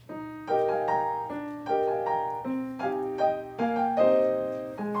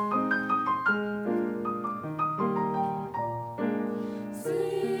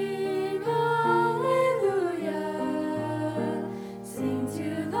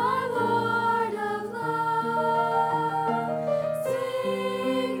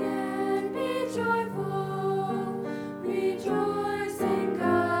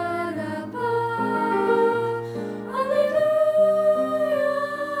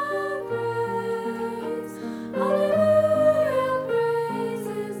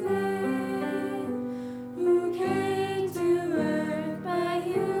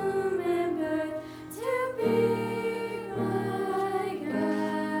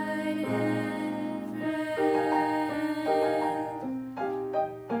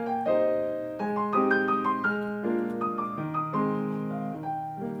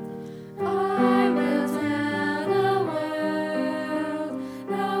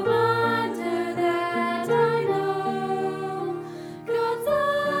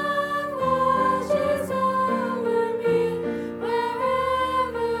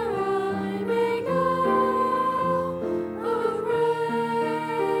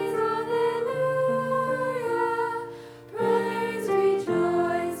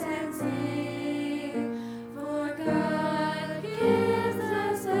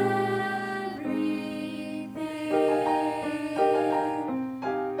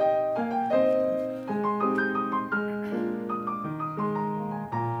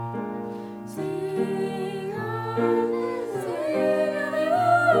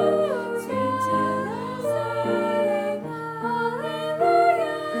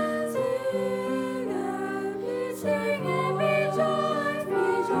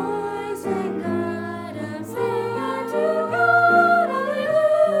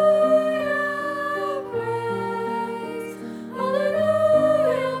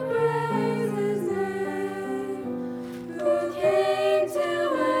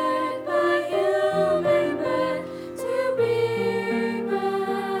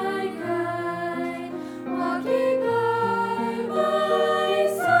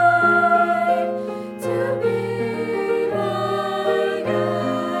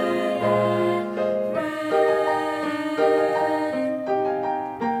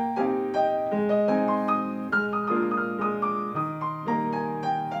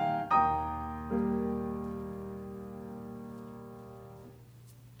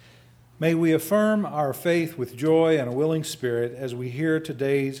May we affirm our faith with joy and a willing spirit as we hear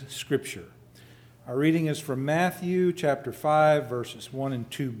today's scripture. Our reading is from Matthew chapter 5, verses 1 and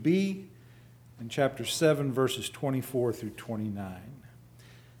 2b, and chapter 7, verses 24 through 29.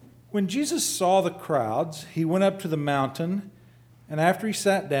 When Jesus saw the crowds, he went up to the mountain, and after he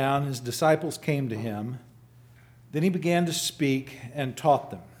sat down, his disciples came to him. Then he began to speak and taught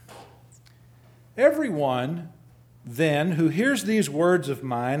them. Everyone then who hears these words of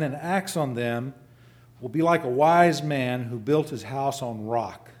mine and acts on them will be like a wise man who built his house on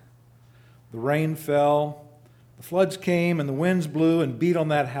rock. The rain fell, the floods came, and the winds blew and beat on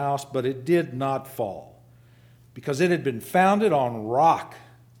that house, but it did not fall, because it had been founded on rock.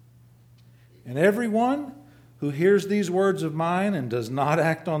 And everyone who hears these words of mine and does not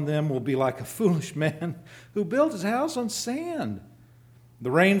act on them will be like a foolish man who built his house on sand. The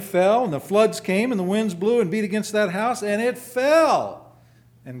rain fell, and the floods came, and the winds blew and beat against that house, and it fell,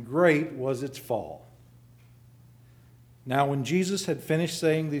 and great was its fall. Now when Jesus had finished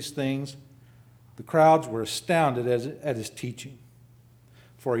saying these things, the crowds were astounded at his teaching,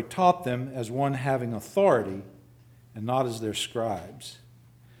 for he taught them as one having authority and not as their scribes.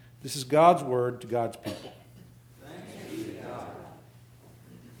 This is God's word to God's people. Thanks be to God.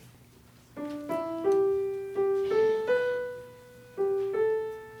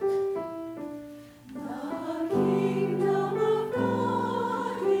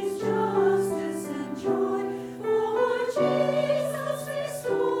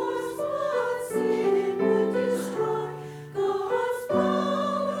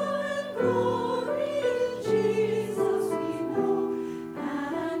 Jesus we know,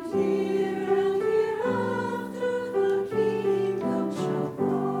 and hear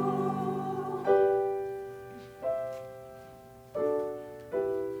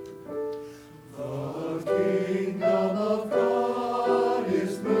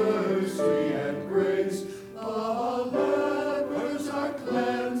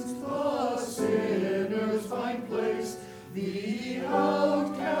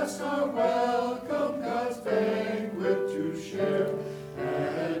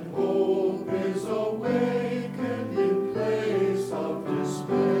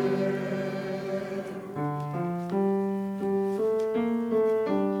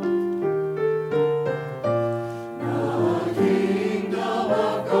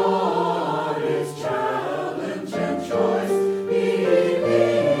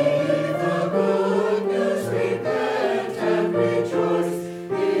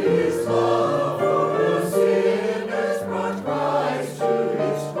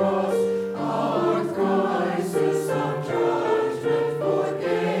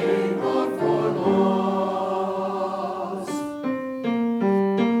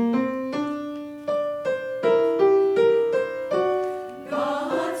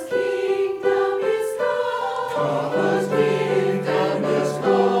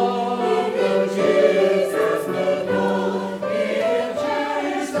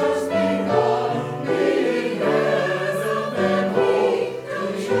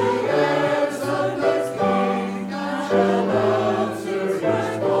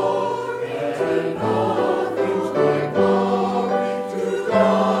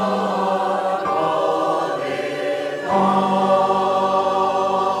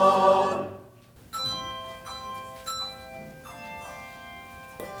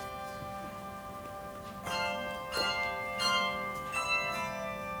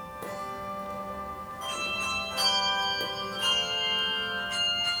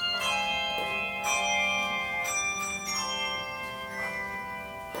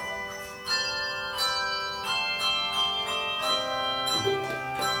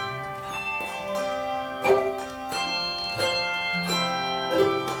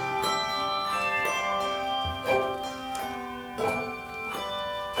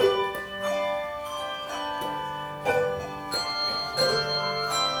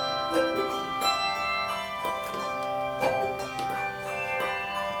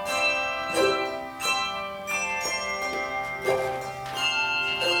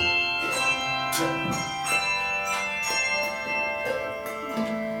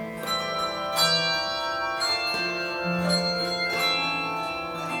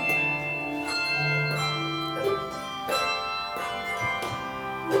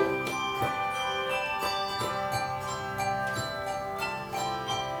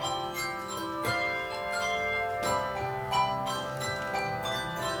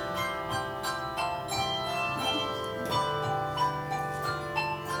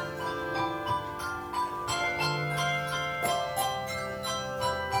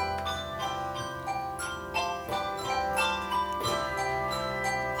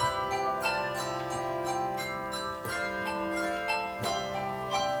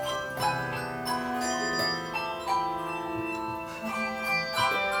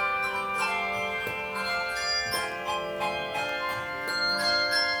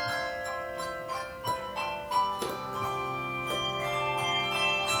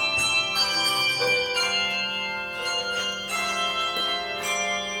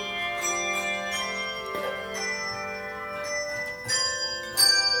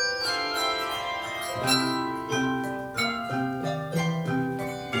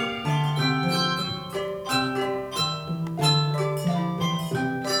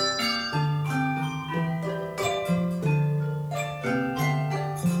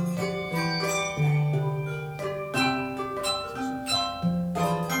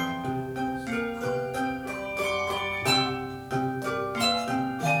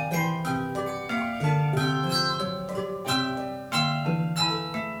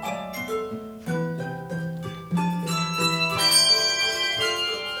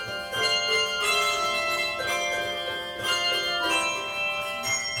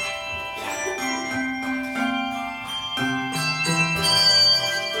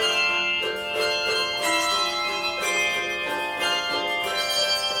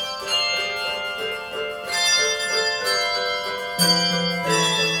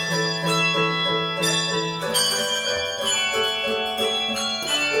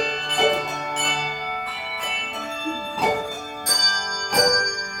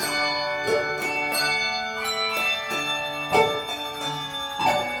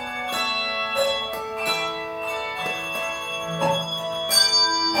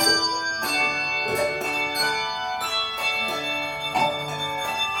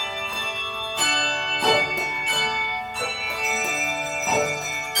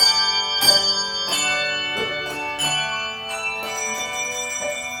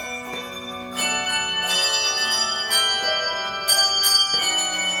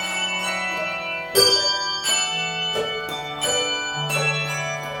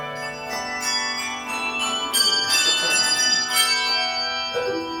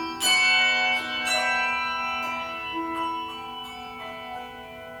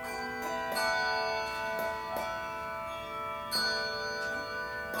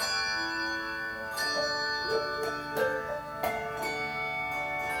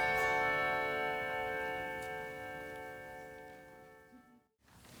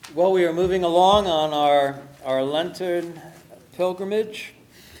Well, we are moving along on our Lenten pilgrimage.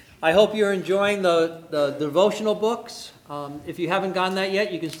 I hope you're enjoying the devotional books. If you haven't gotten that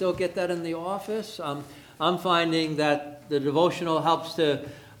yet, you can still get that in the office. I'm finding that the devotional helps to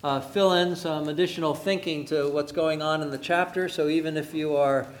fill in some additional thinking to what's going on in the chapter. So even if you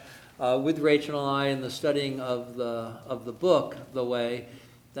are with Rachel and I in the studying of the book, The Way,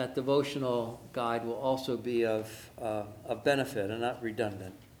 that devotional guide will also be of benefit and not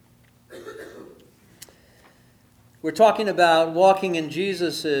redundant. We're talking about walking in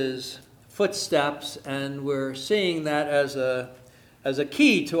Jesus' footsteps, and we're seeing that as a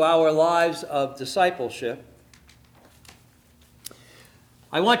key to our lives of discipleship.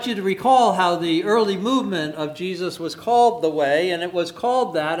 I want you to recall how the early movement of Jesus was called the Way, and it was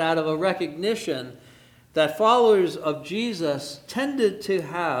called that out of a recognition that followers of Jesus tended to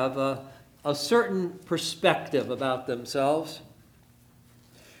have a certain perspective about themselves.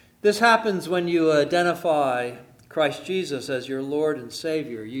 This happens when you identify Christ Jesus as your Lord and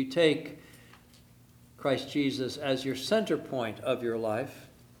Savior. You take Christ Jesus as your center point of your life,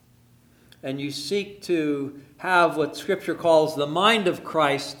 and you seek to have what Scripture calls the mind of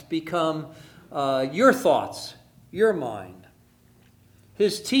Christ become your thoughts, your mind.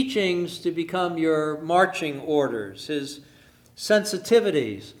 His teachings to become your marching orders, his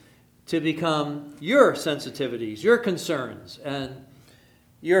sensitivities to become your sensitivities, your concerns, and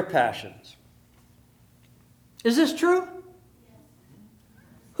your passions. Is this true?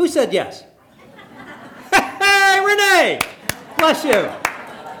 Who said yes? Hey, Renee! Bless you.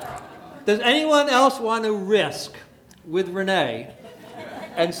 Does anyone else want to risk with Renee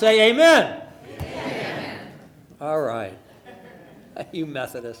and say amen? Amen. All right. You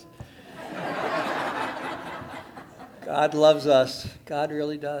Methodists. God loves us. God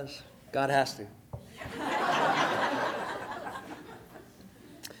really does. God has to.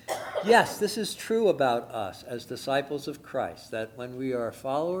 Yes, this is true about us as disciples of Christ, that when we are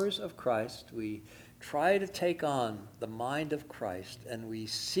followers of Christ, we try to take on the mind of Christ, and we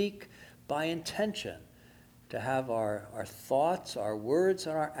seek by intention to have our thoughts, our words,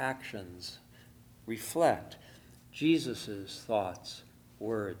 and our actions reflect Jesus' thoughts,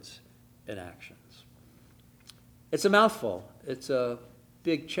 words, and actions. It's a mouthful. It's a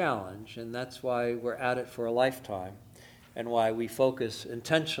big challenge, and that's why we're at it for a lifetime, and why we focus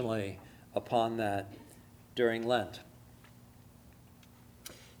intentionally upon that during Lent.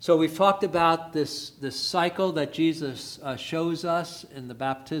 So we've talked about this cycle that Jesus shows us in the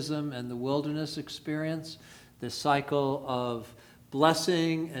baptism and the wilderness experience, this cycle of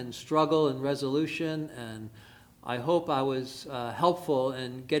blessing and struggle and resolution, and I hope I was helpful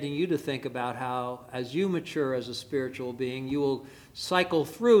in getting you to think about how, as you mature as a spiritual being, you will cycle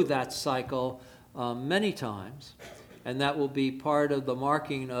through that cycle many times. And that will be part of the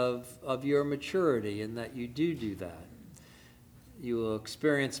marking of your maturity, and that you do that. You will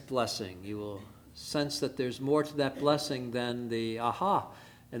experience blessing. You will sense that there's more to that blessing than the aha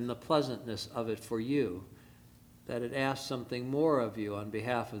and the pleasantness of it for you. That it asks something more of you on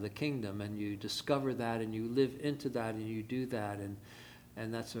behalf of the kingdom, and you discover that, and you live into that, and you do that,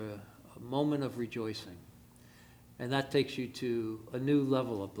 and that's a moment of rejoicing. And that takes you to a new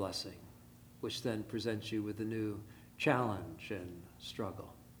level of blessing, which then presents you with a new challenge and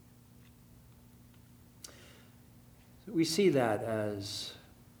struggle. We see that as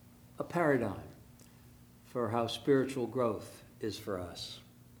a paradigm for how spiritual growth is for us.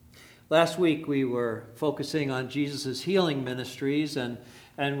 Last week we were focusing on Jesus' healing ministries, and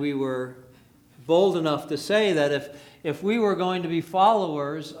we were bold enough to say that if we were going to be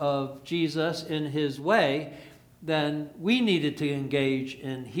followers of Jesus in his way, then we needed to engage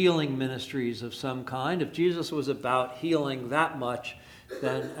in healing ministries of some kind. If Jesus was about healing that much,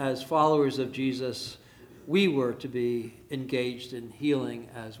 then as followers of Jesus, we were to be engaged in healing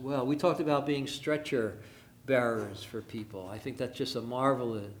as well. We talked about being stretcher bearers for people. I think that's just a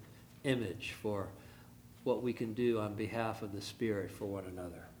marvelous image for what we can do on behalf of the Spirit for one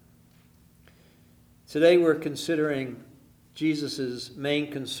another. Today we're considering Jesus'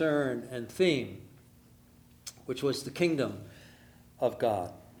 main concern and theme, which was the kingdom of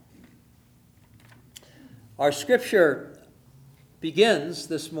God. Our scripture begins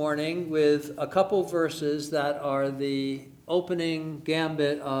this morning with a couple verses that are the opening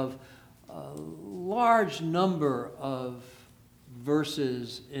gambit of a large number of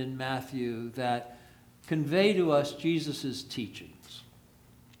verses in Matthew that convey to us Jesus' teachings.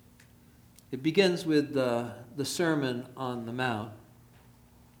 It begins with the Sermon on the Mount.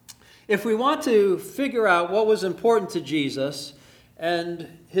 If we want to figure out what was important to Jesus and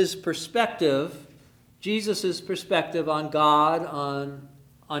his perspective, Jesus' perspective on God,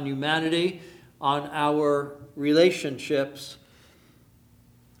 on humanity, on our relationships,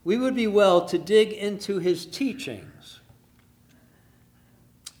 we would be well to dig into his teachings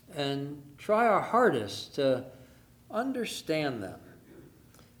and try our hardest to understand them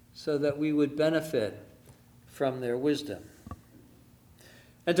so that we would benefit from their wisdom.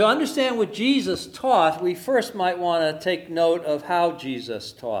 And to understand what Jesus taught, we first might want to take note of how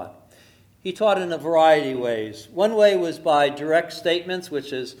Jesus taught. He taught in a variety of ways. One way was by direct statements,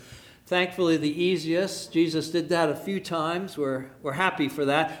 which is thankfully the easiest. Jesus did that a few times. We're happy for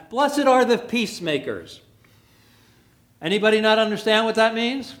that. Blessed are the peacemakers. Anybody not understand what that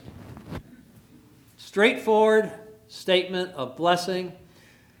means? Straightforward statement of blessing.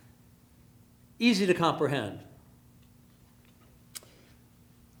 Easy to comprehend.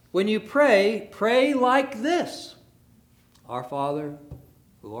 When you pray, pray like this. Our Father,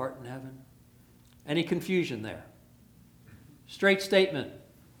 who art in heaven. Any confusion there? Straight statement.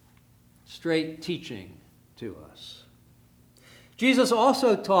 Straight teaching to us. Jesus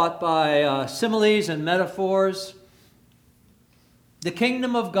also taught by similes and metaphors. The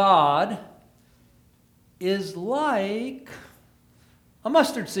kingdom of God is like a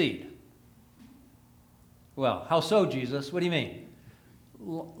mustard seed. Well, how so, Jesus? What do you mean?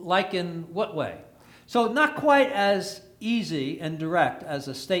 Like in what way? So not quite as easy and direct as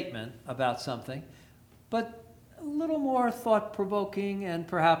a statement about something, but a little more thought-provoking and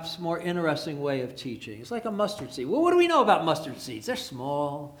perhaps more interesting way of teaching. It's like a mustard seed. Well, what do we know about mustard seeds? They're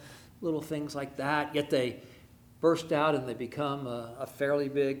small, little things like that, yet they burst out and they become a fairly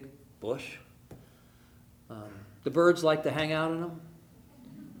big bush. The birds like to hang out in them.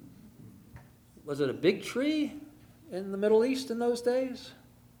 Was it a big tree in the Middle East in those days?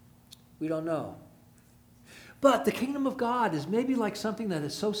 We don't know. But the kingdom of God is maybe like something that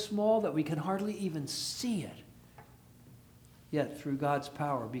is so small that we can hardly even see it. Yet through God's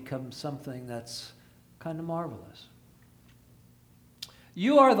power becomes something that's kind of marvelous.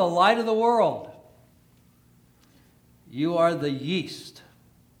 You are the light of the world. You are the yeast.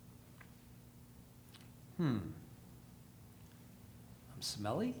 I'm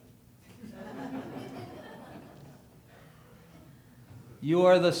smelly? You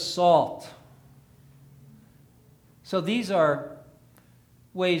are the salt. So these are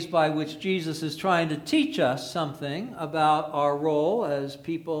ways by which Jesus is trying to teach us something about our role as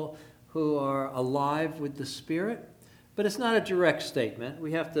people who are alive with the Spirit. But it's not a direct statement.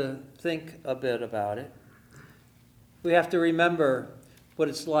 We have to think a bit about it. We have to remember what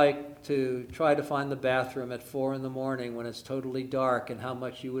it's like to try to find the bathroom at 4 in the morning when it's totally dark and how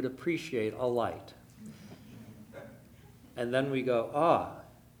much you would appreciate a light. And then we go,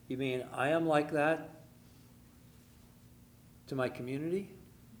 you mean I am like that to my community?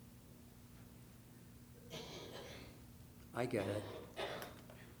 I get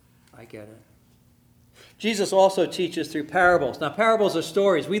it. Jesus also teaches through parables. Now, parables are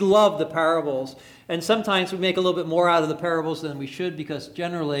stories. We love the parables. And sometimes we make a little bit more out of the parables than we should because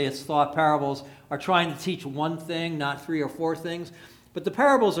generally it's thought parables are trying to teach one thing, not 3 or 4 things. But the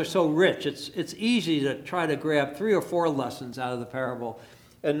parables are so rich, it's easy to try to grab 3 or 4 lessons out of the parable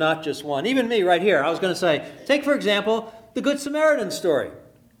and not just one. Even me right here, I was going to say, take for example, the Good Samaritan story.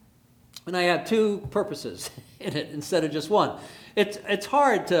 And I had 2 purposes in it instead of just one. It's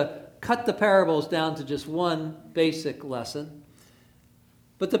hard to cut the parables down to just one basic lesson.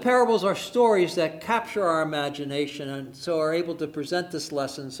 But the parables are stories that capture our imagination and so are able to present this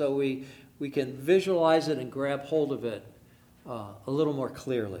lesson so we can visualize it and grab hold of it a little more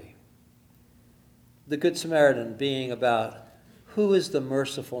clearly. The Good Samaritan being about who is the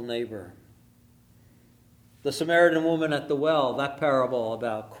merciful neighbor. The Samaritan woman at the well, that parable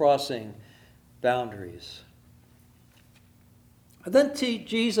about crossing boundaries. And then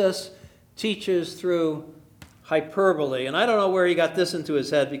Jesus teaches through hyperbole. And I don't know where he got this into his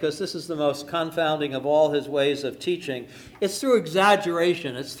head because this is the most confounding of all his ways of teaching. It's through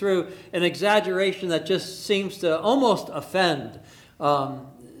exaggeration. It's through an exaggeration that just seems to almost offend.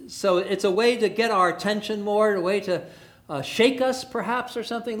 So it's a way to get our attention more, a way to shake us perhaps or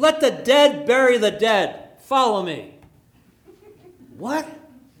something. Let the dead bury the dead. Follow me. What?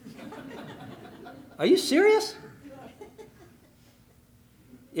 Are you serious?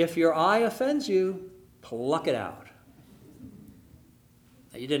 If your eye offends you, pluck it out.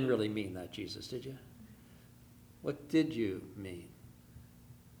 Now, you didn't really mean that, Jesus, did you? What did you mean?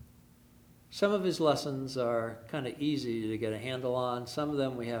 Some of his lessons are kind of easy to get a handle on. Some of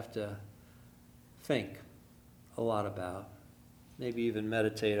them we have to think a lot about, maybe even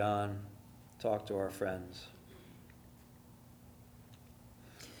meditate on, talk to our friends.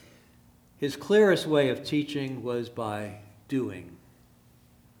 His clearest way of teaching was by doing.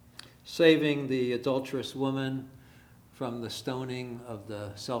 saving the adulterous woman from the stoning of the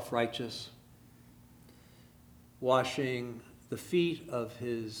self-righteous, washing the feet of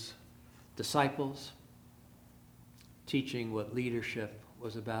his disciples, teaching what leadership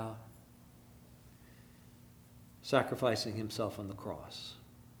was about, sacrificing himself on the cross.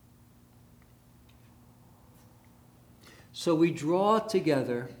 So we draw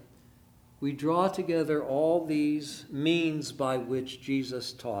together all these means by which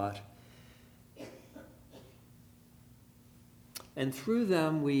Jesus taught. And through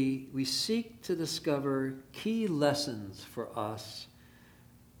them we seek to discover key lessons for us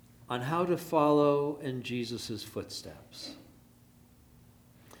on how to follow in Jesus' footsteps.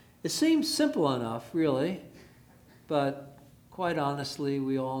 It seems simple enough, really, but quite honestly,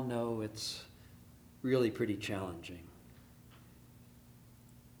 we all know it's really pretty challenging.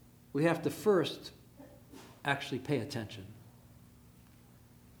 We have to first actually pay attention.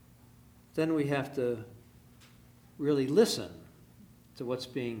 Then we have to really listen to what's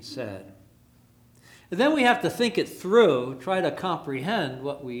being said. And then we have to think it through, try to comprehend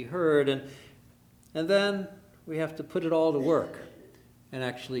what we heard, and then we have to put it all to work and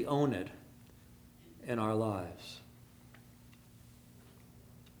actually own it in our lives.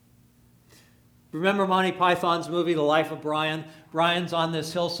 Remember Monty Python's movie, The Life of Brian? Brian's on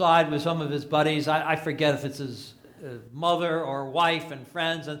this hillside with some of his buddies. I forget if it's his mother or wife and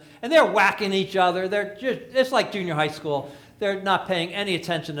friends, and they're whacking each other. It's like junior high school. They're not paying any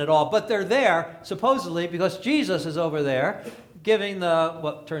attention at all, but they're there, supposedly, because Jesus is over there giving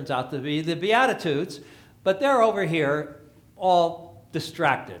what turns out to be the Beatitudes, but they're over here all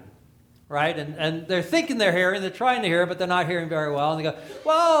distracted, right? And they're thinking they're hearing, they're trying to hear, but they're not hearing very well, and they go,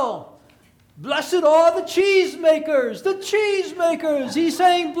 whoa! Blessed are the cheesemakers, the cheesemakers. He's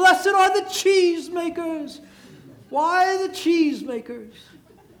saying, blessed are the cheesemakers. Why the cheesemakers?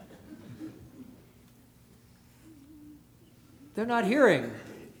 They're not hearing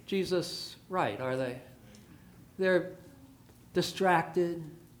Jesus right, are they? They're distracted.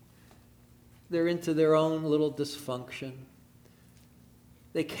 They're into their own little dysfunction.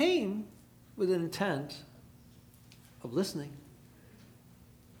 They came with an intent of listening,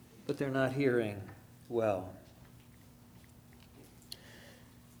 but they're not hearing well.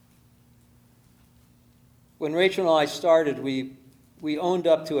 When Rachel and I started, we owned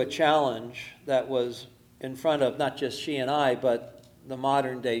up to a challenge that was in front of not just she and I, but the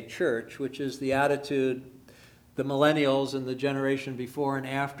modern day church, which is the attitude the millennials and the generation before and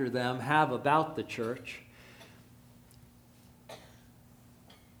after them have about the church.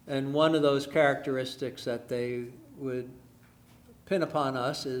 And one of those characteristics that they would pin upon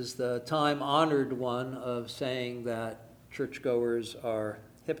us is the time-honored one of saying that churchgoers are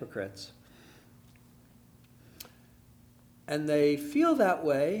hypocrites. And they feel that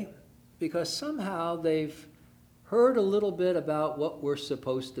way because somehow they've heard a little bit about what we're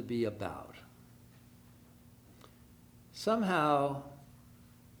supposed to be about. Somehow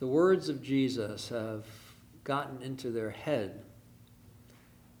the words of Jesus have gotten into their head,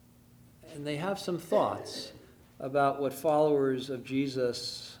 and they have some thoughts about what followers of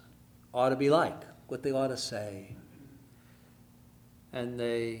Jesus ought to be like, what they ought to say. And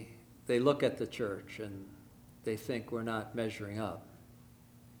they look at the church and they think we're not measuring up.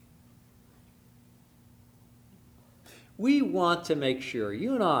 We want to make sure,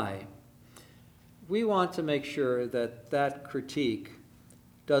 you and I, we want to make sure that that critique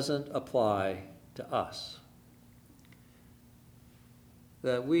doesn't apply to us.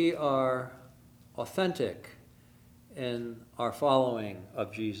 That we are authentic in our following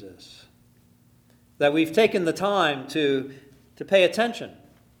of Jesus. That we've taken the time to pay attention.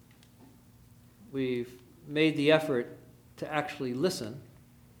 We've made the effort to actually listen.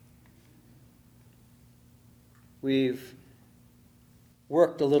 We've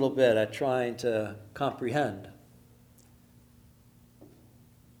worked a little bit at trying to comprehend.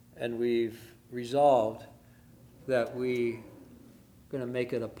 And we've resolved that we're going to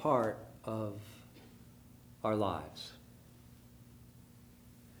make it a part of our lives.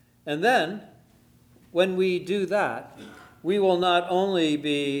 And then, when we do that, we will not only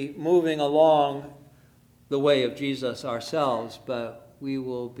be moving along the way of Jesus ourselves, but we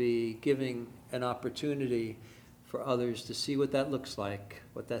will be giving an opportunity for others to see what that looks like,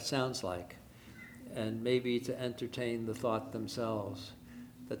 what that sounds like, and maybe to entertain the thought themselves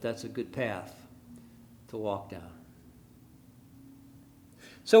that that's a good path to walk down.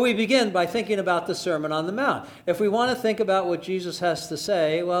 So we begin by thinking about the Sermon on the Mount. If we want to think about what Jesus has to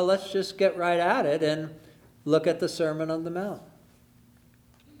say, well, let's just get right at it and look at the Sermon on the Mount.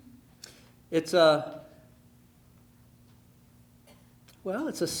 It's a Well,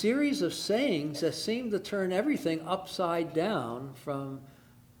 it's a series of sayings that seem to turn everything upside down from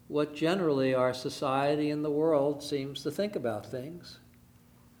what generally our society and the world seems to think about things.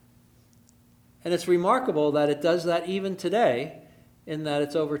 And it's remarkable that it does that even today, in that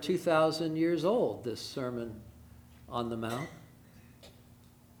it's over 2,000 years old, this Sermon on the Mount.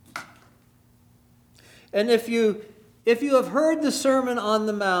 And if you have heard the Sermon on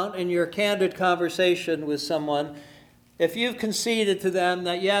the Mount in your candid conversation with someone, if you've conceded to them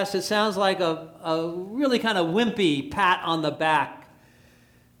that, yes, it sounds like a really kind of wimpy pat on the back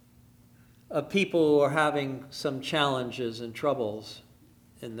of people who are having some challenges and troubles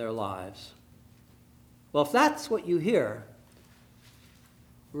in their lives. Well, if that's what you hear,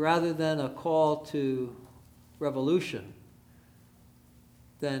 rather than a call to revolution,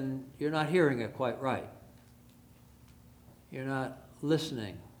 then you're not hearing it quite right. You're not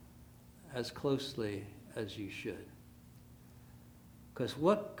listening as closely as you should. Because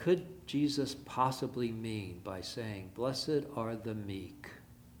what could Jesus possibly mean by saying, "Blessed are the meek"?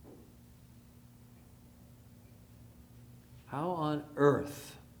 How on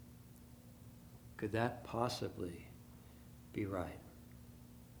earth could that possibly be right?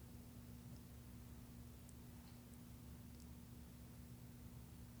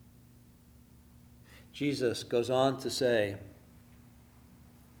 Jesus goes on to say,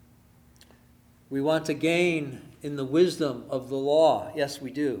 we want to gain in the wisdom of the law. Yes,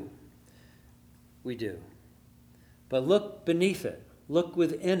 we do. We do. But look beneath it. Look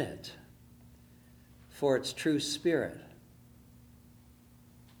within it for its true spirit.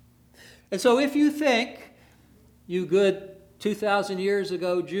 And so if you think, you good 2,000 years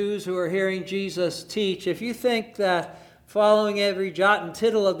ago Jews who are hearing Jesus teach, if you think that following every jot and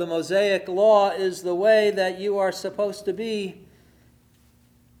tittle of the Mosaic law is the way that you are supposed to be,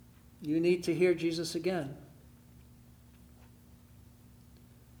 you need to hear Jesus again.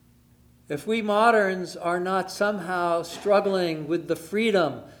 If we moderns are not somehow struggling with the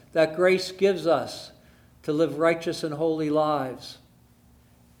freedom that grace gives us to live righteous and holy lives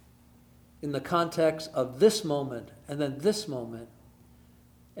in the context of this moment and then this moment,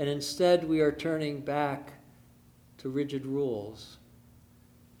 and instead we are turning back to rigid rules,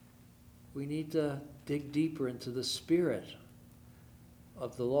 we need to dig deeper into the spirit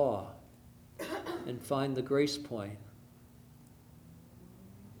of the law and find the grace point.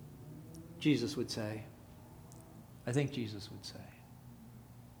 Jesus would say. I think Jesus would say.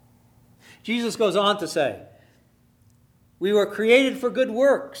 Jesus goes on to say, we were created for good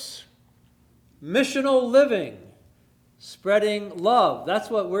works, missional living, spreading love.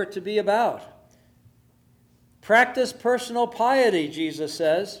 That's what we're to be about. Practice personal piety, Jesus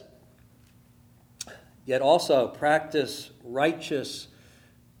says, yet also practice righteous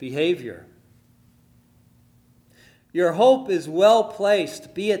behavior. Your hope is well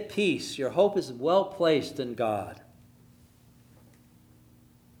placed. Be at peace. Your hope is well placed in God.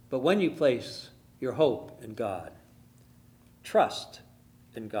 But when you place your hope in God, trust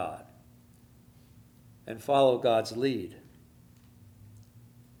in God and follow God's lead.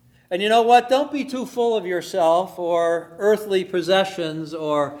 And you know what? Don't be too full of yourself or earthly possessions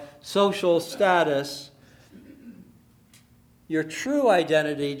or social status. Your true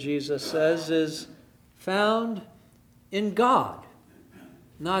identity, Jesus says, is found in God,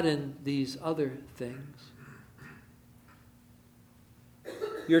 not in these other things.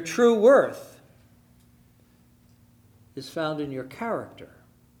 Your true worth is found in your character.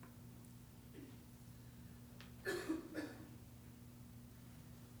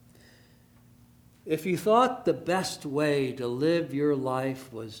 If you thought the best way to live your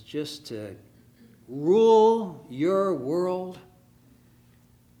life was just to rule your world,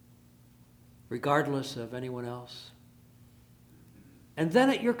 regardless of anyone else, and then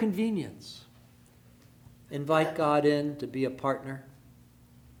at your convenience, invite God in to be a partner,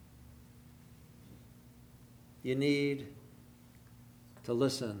 you need to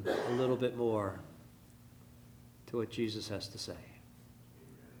listen a little bit more to what Jesus has to say.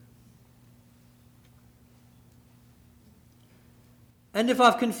 And if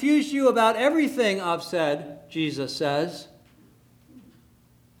I've confused you about everything I've said, Jesus says,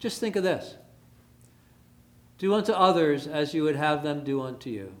 just think of this. Do unto others as you would have them do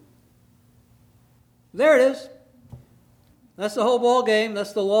unto you. There it is. That's the whole ball game.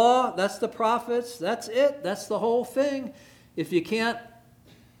 That's the law. That's the prophets. That's it. That's the whole thing. If you can't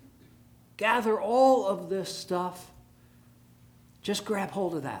gather all of this stuff, just grab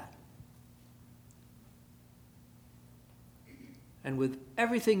hold of that. And with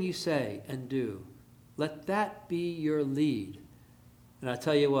everything you say and do, let that be your lead. And I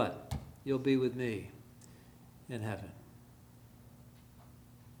tell you what, you'll be with me in heaven.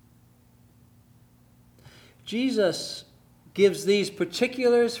 Jesus gives these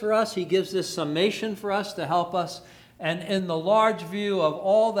particulars for us. He gives this summation for us to help us. And in the large view of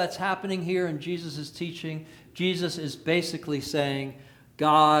all that's happening here in Jesus' teaching, Jesus is basically saying,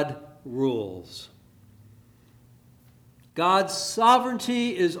 God rules. God's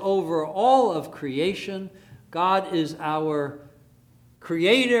sovereignty is over all of creation. God is our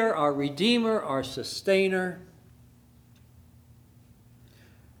creator, our redeemer, our sustainer.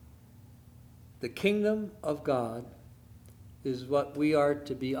 The kingdom of God is what we are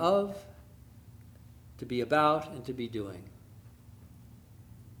to be of, to be about, and to be doing.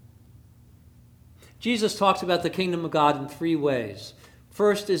 Jesus talks about the kingdom of God in three ways.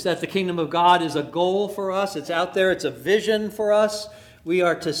 First is that the kingdom of God is a goal for us. It's out there. It's a vision for us. We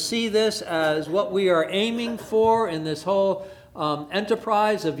are to see this as what we are aiming for in this whole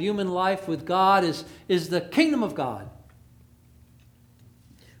enterprise of human life with God is the kingdom of God,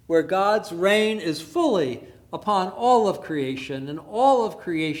 where God's reign is fully upon all of creation, and all of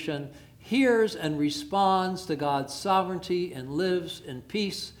creation hears and responds to God's sovereignty and lives in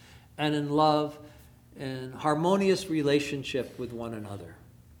peace and in love and harmonious relationship with one another.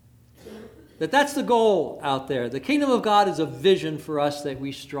 That's the goal out there. The kingdom of God is a vision for us that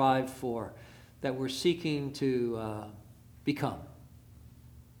we strive for, that we're seeking to become.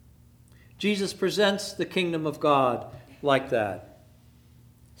 Jesus presents the kingdom of God like that.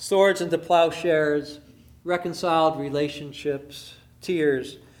 Swords into plowshares, reconciled relationships,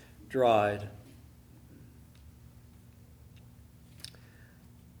 tears dried.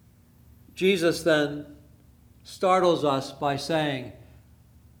 Jesus then startles us by saying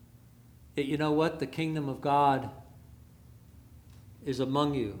that, you know what, the kingdom of God is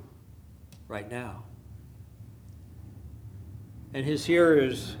among you right now. And his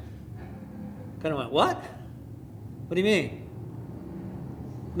hearers kind of went, what? What do you mean?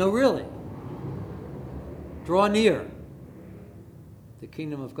 No, really. Draw near. The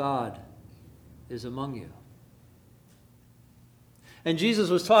kingdom of God is among you. And Jesus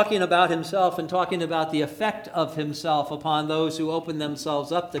was talking about himself and talking about the effect of himself upon those who open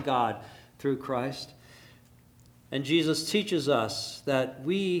themselves up to God through Christ. And Jesus teaches us that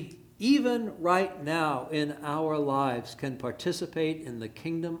we, even right now in our lives, can participate in the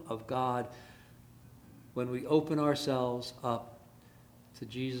kingdom of God when we open ourselves up to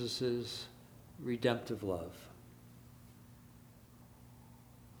Jesus' redemptive love.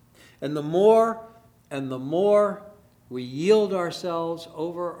 And the more we yield ourselves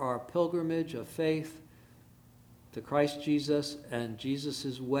over our pilgrimage of faith to Christ Jesus and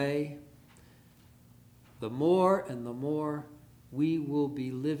Jesus' way, the more and the more we will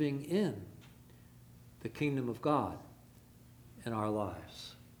be living in the kingdom of God in our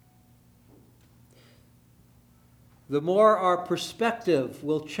lives. The more our perspective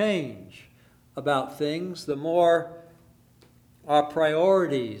will change about things, the more our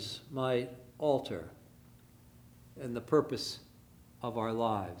priorities might alter and the purpose of our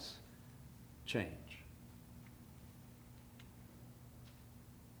lives change.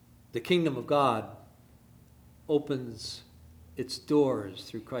 The kingdom of God opens its doors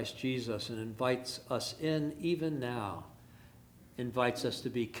through Christ Jesus and invites us in even now, invites us to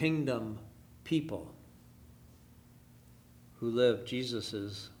be kingdom people who live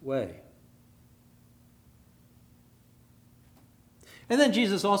Jesus' way. And then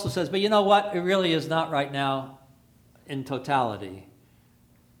Jesus also says, but you know what? It really is not right now in totality.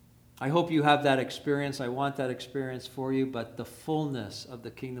 I hope you have that experience. I want that experience for you, but the fullness of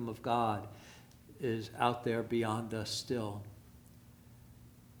the kingdom of God is out there beyond us still.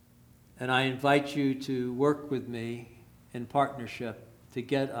 And I invite you to work with me in partnership to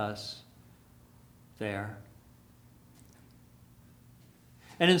get us there.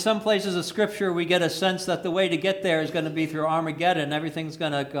 And in some places of Scripture, we get a sense that the way to get there is going to be through Armageddon. Everything's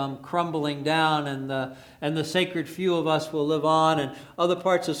going to come crumbling down, and the sacred few of us will live on. And other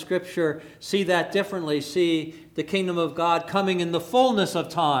parts of Scripture see that differently, see the kingdom of God coming in the fullness of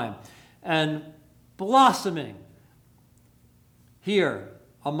time and blossoming here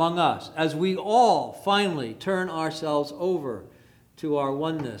among us as we all finally turn ourselves over to our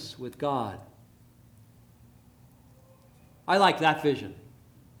oneness with God. I like that vision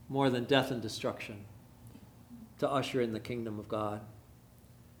more than death and destruction to usher in the kingdom of God.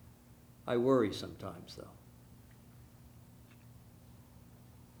 I worry sometimes, though.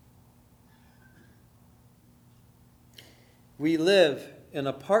 We live in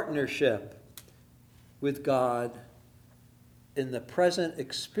a partnership with God in the present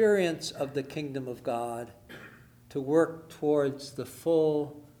experience of the kingdom of God to work towards the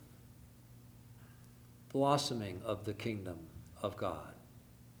full blossoming of the kingdom of God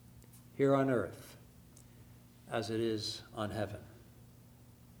here on earth as it is on heaven.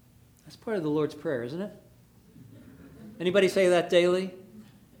 That's part of the Lord's Prayer, isn't it? Anybody say that daily?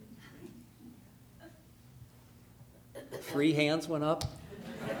 3 hands went up.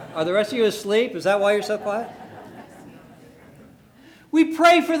 Are the rest of you asleep? Is that why you're so quiet? We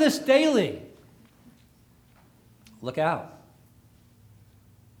pray for this daily. Look out.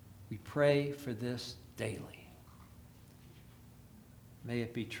 We pray for this daily. May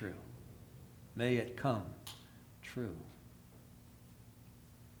it be true. May it come true.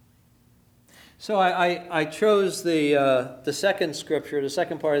 So I chose the second scripture, the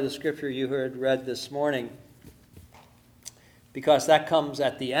second part of the scripture you heard read this morning, because that comes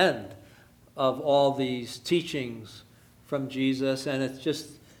at the end of all these teachings from Jesus, and it's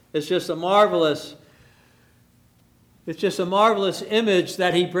just a marvelous image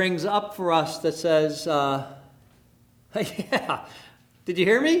that he brings up for us that says, yeah, did you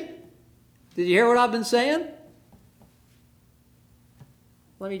hear me? Did you hear what I've been saying?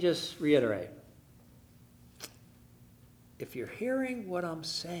 Let me just reiterate. If you're hearing what I'm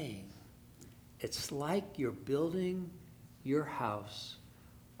saying, it's like you're building your house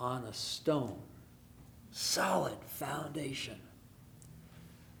on a stone, solid foundation.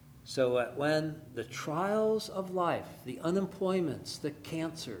 So that when the trials of life, the unemployments, the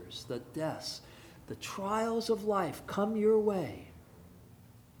cancers, the deaths, the trials of life come your way,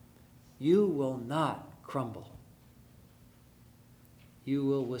 you will not crumble. You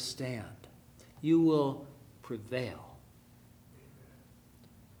will withstand. You will prevail.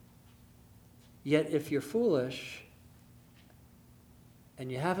 Yet if you're foolish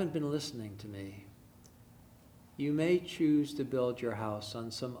and you haven't been listening to me, you may choose to build your house on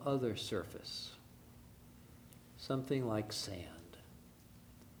some other surface, something like sand,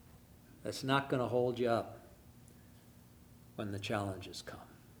 that's not going to hold you up when the challenges come.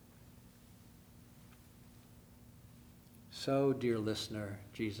 So, dear listener,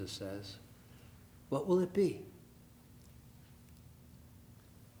 Jesus says, what will it be?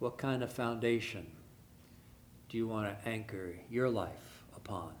 What kind of foundation do you want to anchor your life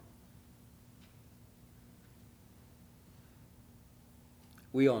upon?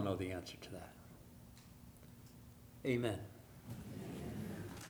 We all know the answer to that. Amen.